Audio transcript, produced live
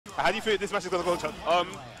How do you feel this match is gonna go, Chuck?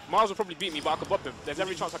 Miles will probably beat me, but I can bop him. There's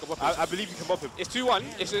every chance I can bop him. I believe you can bop him. It's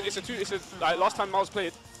 2-1. Like, last time Miles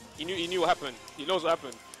played, he knew what happened. He knows what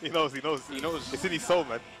happened. He knows. It's in his soul,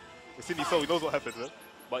 man. It's in his soul. He knows what happens, man.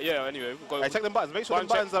 But yeah, anyway, we've got. Hey, check them buttons. Make sure the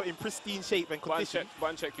buttons are in pristine shape and condition.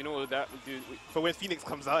 Button check. You know all of that. For when Phoenix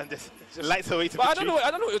comes out and just lights her way to victory. I don't know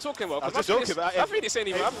what you're talking about. I'm just joking. I think it's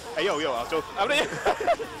anyway. Hey, yo, I was joking.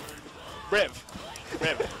 Rev.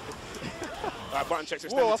 Alright, button checks.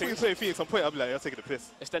 Whoa, I think you're playing Phoenix on point. I'm like, you're taking the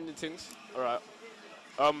piss. Extending things. Alright.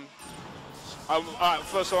 Alright,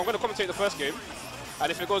 so I'm going to commentate the first game. And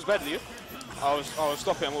if it goes badly, I'll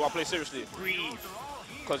stop it and I'll play seriously. Breathe.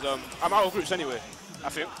 Because I'm out of groups anyway, I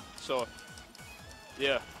think. So,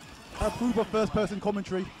 yeah. I approve of first-person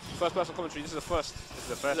commentary. First-person commentary. This is the first. This is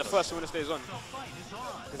the first. This is the first WinnerStaysOn.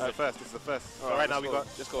 This is the first. This is the first. So right now we got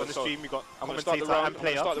on the stream we got commentator and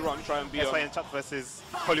player. Start the run. Try and be SYN Chuck versus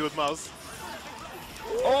Hollywood Miles.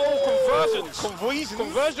 Oh, conversions!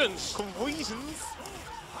 Conversions!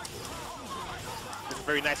 This is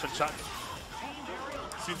very nice from Chuck.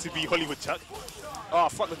 Soon to be Hollywood Chuck. Oh,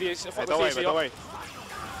 fuck the DH. Fuck the DH. Don't worry.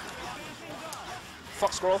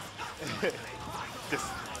 Fuck scroll. Just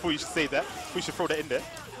before you should say that, we should throw that in there.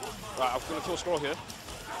 Right, I'm gonna kill scroll here.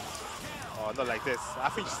 Oh, not like this. I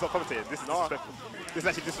think you should stop commentating. This is disrespectful. This is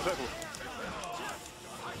actually disrespectful.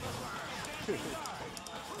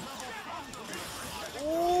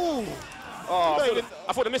 Ooh! Oh,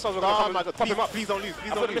 I thought the missiles were going to pop him up. Please don't lose. I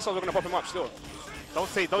thought the missiles were going to pop him up still. Don't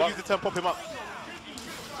use the term pop him up.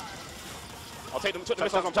 I'll take them. Took the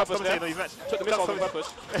missiles on purpose there. Took the missiles on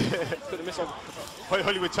purpose. Took the missiles.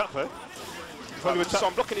 Hollywood Chuck, man. Hollywood Chuck. So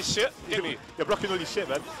I'm blocking his shit. Get me. You're blocking all his shit,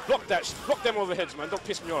 man. Block that. Block them overheads, man. Don't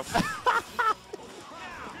piss me off.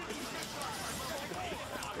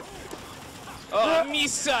 Oh,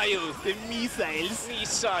 missile. The missiles.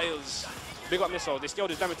 Missiles. Big up missile. They scaled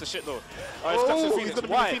his damage to shit though. He's gonna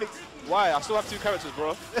Why? be Phoenix. Why? I still have 2 characters,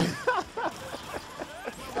 bro.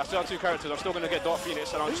 I still have 2 characters. I'm still gonna get Dark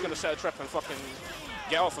Phoenix, and I'm just gonna set a trap and fucking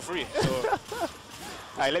get out for free. So.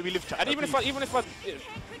 Alright, let me live. And even if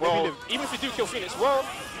you do kill Phoenix, well,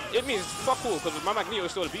 it means fuck all because my Magneto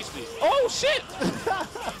is still a beastly. Oh shit!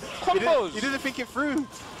 Combos. You didn't think it through.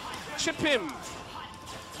 Chip him.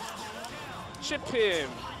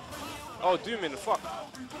 Oh, Doomin, fuck.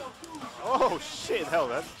 Oh shit, hell,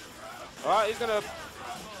 man. Alright,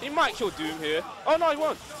 he might kill Doom here. Oh no, he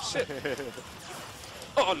won't. Shit.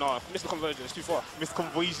 Oh no, missed the conversion. It's too far. Missed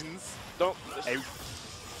conversions. Don't. Hey.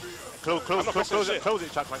 Close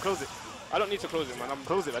it, Chuck, man. Close it. I don't need to close it, man.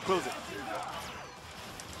 Close it.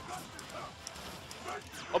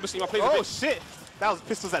 Obviously, my play's Oh shit! That was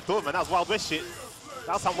pistols at door, man. That was Wild West shit.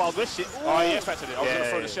 That was some Wild West shit. Ooh. Oh, he expected it. I was gonna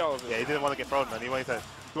throw the shell of it. Yeah, he didn't want to get thrown, man. He wanted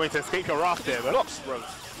to escape your wrath there, man. Blocks, bro.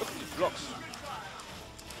 Look at these blocks.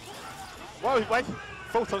 Why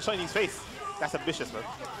photon showing his face? That's ambitious, man.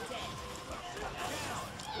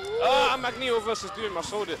 Magneto versus Doom. I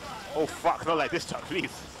sold it. Oh fuck! Not like this, Chuck,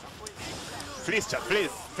 please. Please, Chuck,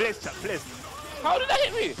 please. Chuck, please. How did that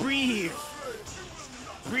hit me?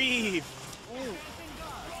 Breathe. Ooh.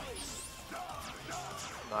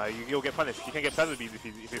 Nah, you'll get punished. You can get penalties if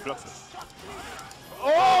he blocks it.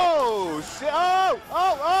 Oh shit!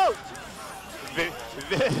 Oh!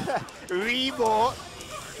 Reboot.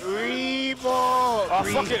 Oh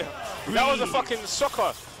fuck it! That was a fucking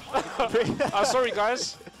soccer. I'm sorry,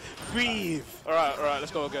 guys. Breathe. All right,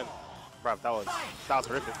 let's go again. Bruv, that was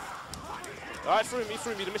horrific. Alright, threw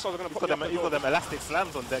me. The missiles are gonna pop me up. He's got them elastic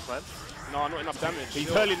slams on deck, man. No, not enough damage. He's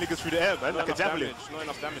hurling niggas through the air, man, like a javelin. Not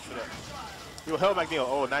enough damage for that. You'll hurl Magneto.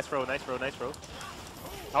 Oh, nice throw. I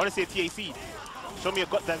want to see a TAC. Show me a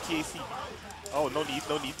goddamn TAC. Oh, no need.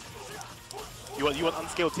 You want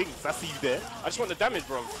unscaled things. I see you there. I just want the damage,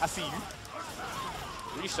 bro. I see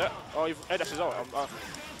you. Reset. Oh, air dashes out.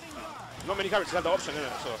 Not many characters have the option in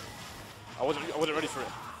it, so I wasn't ready for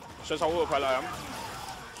it. Shows how autopilot I am.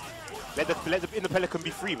 Let the inner pelican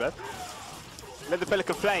be free, man. Let the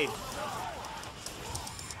pelican fly.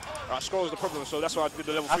 Right, scroll is the problem, so that's why I did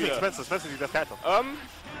the level 3. I think Spencer's the character. I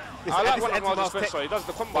like one of Miles' Spencer. He does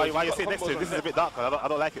the combo. Why you sitting next to him? This is a bit dark. I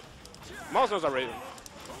don't like it. Miles knows I rate him.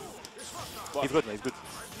 He's good, man. He's good.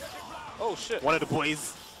 Oh shit. One of the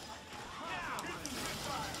boys.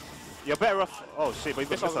 You're better off. Oh shit, but he's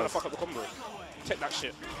missiles gonna fuck up the combo. Take that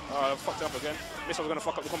shit. I fucked it up again. Missiles gonna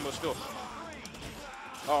fuck up the combo still.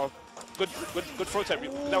 Oh, good throw tech.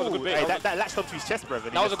 That was a good bait. Hey, that latched onto his chest, brother.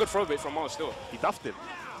 That was a good throw bait from Miles still. He duffed him.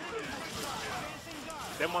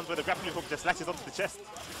 Them ones where the grappling hook just latches onto the chest.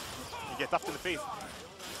 You get duffed in the face.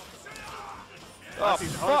 Oh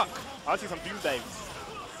fuck! I'll see some doom dives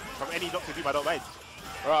from any Doctor Doom. I don't mind.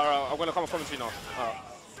 Right. I'm gonna come on commentary now.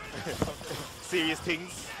 Serious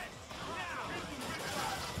things.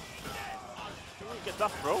 Get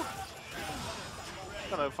duffed, bro.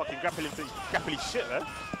 Gonna fucking grapple him to grapple his shit, man.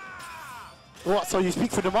 What? So you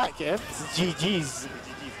speak for the mic, yeah? It's GG's.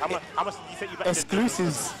 How much did you set you back?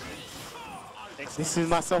 Exclusives. This is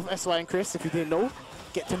myself, SY and Chris. If you didn't know,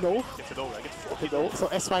 get to know. Get to know, right? Get to You know. So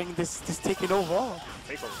SY this taking over.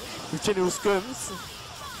 take over. With general skirms.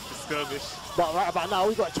 The skirmish. But right about now,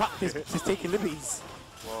 we got Chuck. This taking liberties.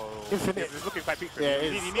 Whoa. Infinite. Yeah, it's looking quite peak for Yeah,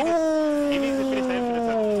 him. it is. He needed to finish the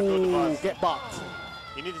infinite to build the bars. Get bucked.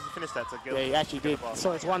 He needed to finish that to get. Yeah, he actually did.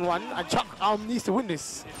 So it's 1-1, and Chuck needs to win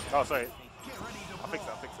this. Oh, sorry. I'll fix it.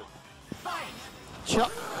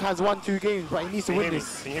 Chuck has won 2 games, but he needs to win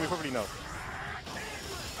this. Can you hear me properly now?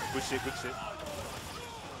 Good shit.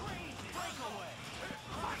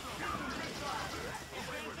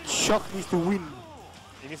 Chuck needs to win.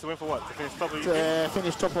 He needs to win for what? To finish top or To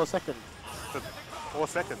finish top or second. or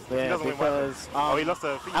second? Yeah, he doesn't because win he lost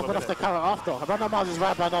the I'm going off the carrot after. Ranbats is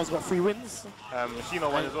right by now, he's got 3 wins.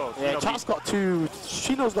 Shino won as well. Yeah, Shino Chuck's got 2,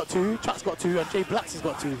 Shino's got 2, Chuck's got 2, and Jay Blacks has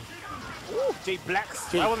got 2. Ooh, Jay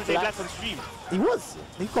Blacks. Why wasn't Jay Blacks on stream? He was.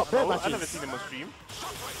 He got bare matches. I never seen him on stream.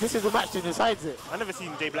 This is the match that decides it. I never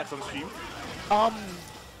seen Jay Blacks on stream.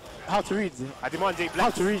 How to read? I demand Jay How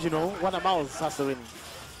Blacks. to read, you know. 1upmiles has to win.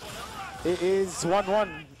 It is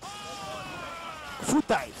 1-1. Foot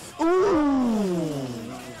dive. Ooh.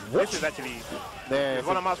 This is actually There. it's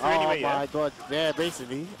 1upmiles for anyway, Oh yeah? my god. Yeah,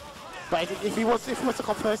 basically. But if he was to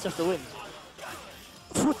come first, just to win.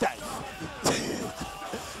 Foot dive.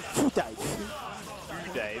 Foot dive.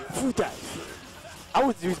 Dave. Foot dive. I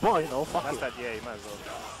would use more, you know. Fuck That's it. that, yeah, you might as well.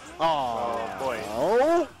 Oh boy.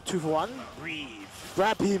 Oh, 2 for 1. Breathe.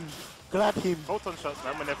 Grab him. Grab him. Photon shots,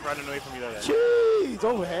 man, when they're running away from you like that. Jeez,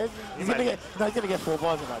 overhead. He's might- gonna get 4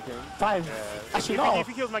 bars in that game. 5. Yeah. Actually, If no.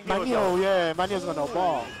 he kills Magneto, Magneto, yeah, Magneo's got no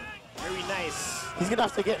bar. Very nice. He's gonna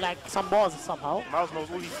have to get like some bars somehow. Miles knows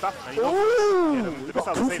all these stuff, man. He knows. Ooh, Yeah, the got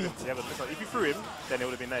missile saved him. Kofi. Yeah, but the missile, if you threw him, then it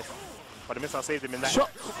would have been nice. But the missile saved him in that. Shot,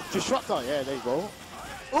 just shot down. Yeah, there you go.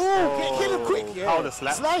 Ooh, kill him quick. Yeah. Powder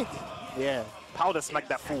slap. Slide. Yeah. Powder smack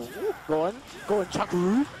that fool. Go on, Chuck.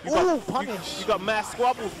 Ooh, punish. You got mass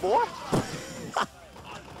squabbles, boy.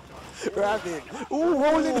 Rabbit. Ooh, rolling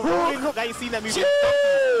Rolling hook. hook. I ain't seen that move. Jeez.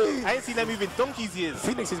 I ain't seen that move in donkey's years.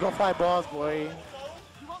 Phoenix has got 5 bars, boy.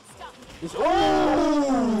 It's,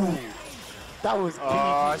 ooh, that was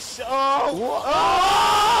Oh, PG.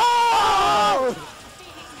 oh,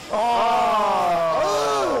 Oh!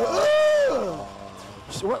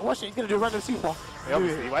 What's he gonna do? Random super? Yeah,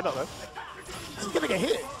 obviously, why not, man? He's gonna get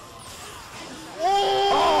hit.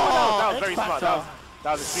 Oh, that was very smart.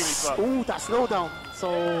 That was extremely smart. Ooh, that slowdown.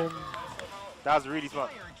 So That was really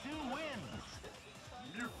smart.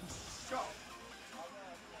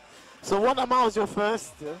 1upmiles your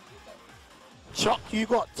first. Chuck, you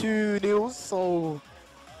got 2 nils. So